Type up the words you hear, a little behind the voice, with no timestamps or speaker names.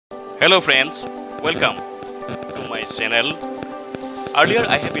Hello friends, welcome to my channel. Earlier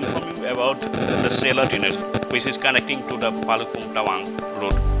I have informed you about the Sela Tunnel which is connecting to the Tawang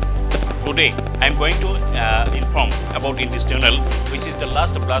road. Today I am going to inform about in this tunnel which is the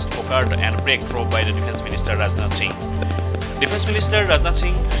last blast occurred and breakthrough by the Defence Minister Rajnath Singh. Defence Minister Rajnath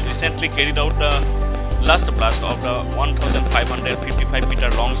Singh recently carried out the last blast of the 1555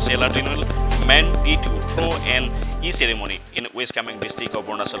 meter long Sela Tunnel meant to through an e-ceremony in West Kameng district of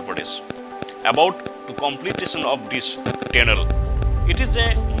Arunachal Pradesh. About the completion of this tunnel, it is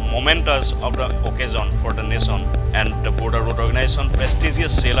a momentous of the occasion for the nation, and the Border Road Organization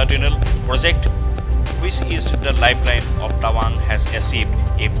prestigious Sela Tunnel Project, which is the lifeline of Tawang, has achieved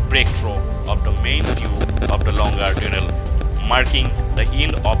a breakthrough of the main tube of the longer tunnel, marking the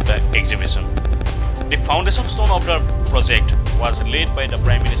end of the excavation. The foundation stone of the project was laid by the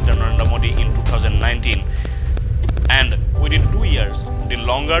Prime Minister Narendra Modi in 2019, and within 2 years, the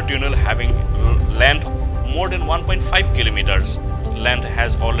longer tunnel having length more than 1.5 kilometers length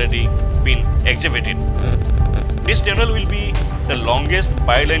has already been excavated. This tunnel will be the longest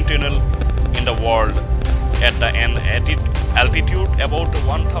bi-lane tunnel in the world at an altitude about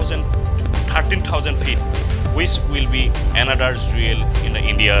 13,000 feet, which will be another jewel in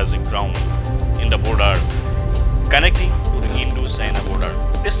India's ground in the border connecting to the Indo-China border.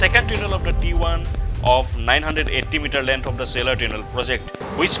 The second tunnel of the T1 of 980 meter length of the Sela Tunnel Project,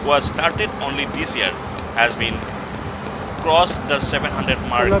 which was started only this year, has been crossed the 700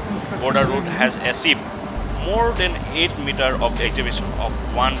 mark. Border Road has achieved more than 8 meter of excavation of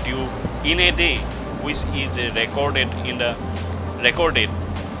one tube in a day, which is recorded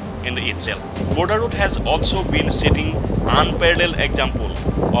in itself. Border Road has also been setting unparalleled example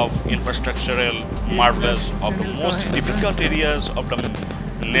of infrastructural marvels of the most difficult areas of the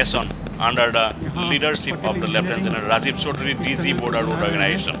nation under the leadership of the Lt Gen Rajeev Chaudhry DG Border Road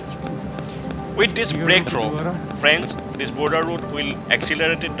Organization. With this breakthrough, friends, this border road will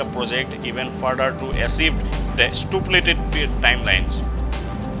accelerate the project even further to achieve the stipulated timelines.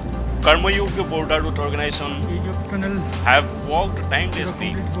 Karma Yoga Border Road Organization have worked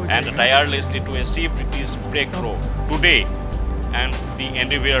tirelessly and tirelessly to achieve this breakthrough today, and the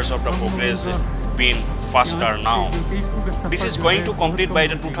endeavors of the progress been faster now. This is going to complete by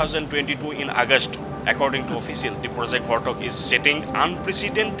the 2022 in August. According to official, the project Vortok is setting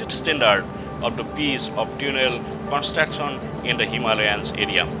unprecedented standard of the piece of tunnel construction in the Himalayas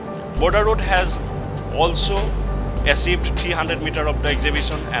area. Border Road has also achieved 300 meter of the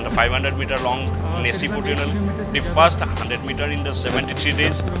excavation and a 500 meter long Nesipu tunnel, the first 100 meter in the 73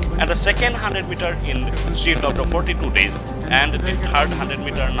 days and the second 100 meter in street of the 42 days, and the third 100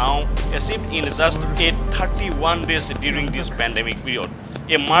 meter now achieved in just 31 days during this pandemic period.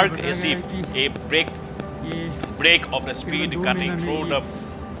 A marked achieved a break of the speed cutting through the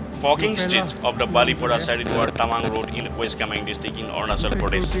walking streets of the Balipora side toward Tawang Road in West Kameng district in Arunachal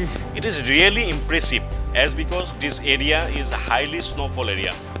Pradesh. It is really impressive as because this area is a highly snowfall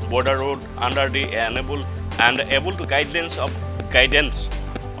area. Border Road under the able to guidance of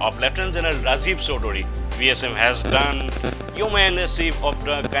Lt Gen Rajeev Chaudhry, VSM has done humanity of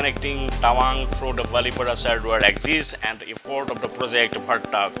the connecting Tawang through the Balipora side where exists and the effort of the project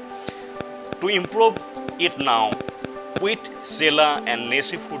Bhartak to improve it now with Sela and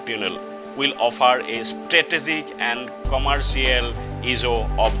Nesipu tunnel will offer a strategic and commercial issue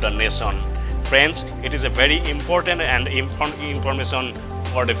of the nation. Friends, it is a very important and information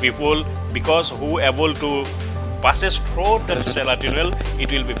for the people, because who able to passes through the Sela tunnel, it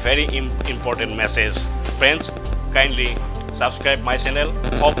will be very important message. Friends, kindly subscribe my channel.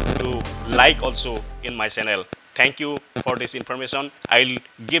 Hope to like also in my channel. Thank you for this information. I'll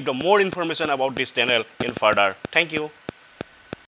give the more information about this channel in further. Thank you.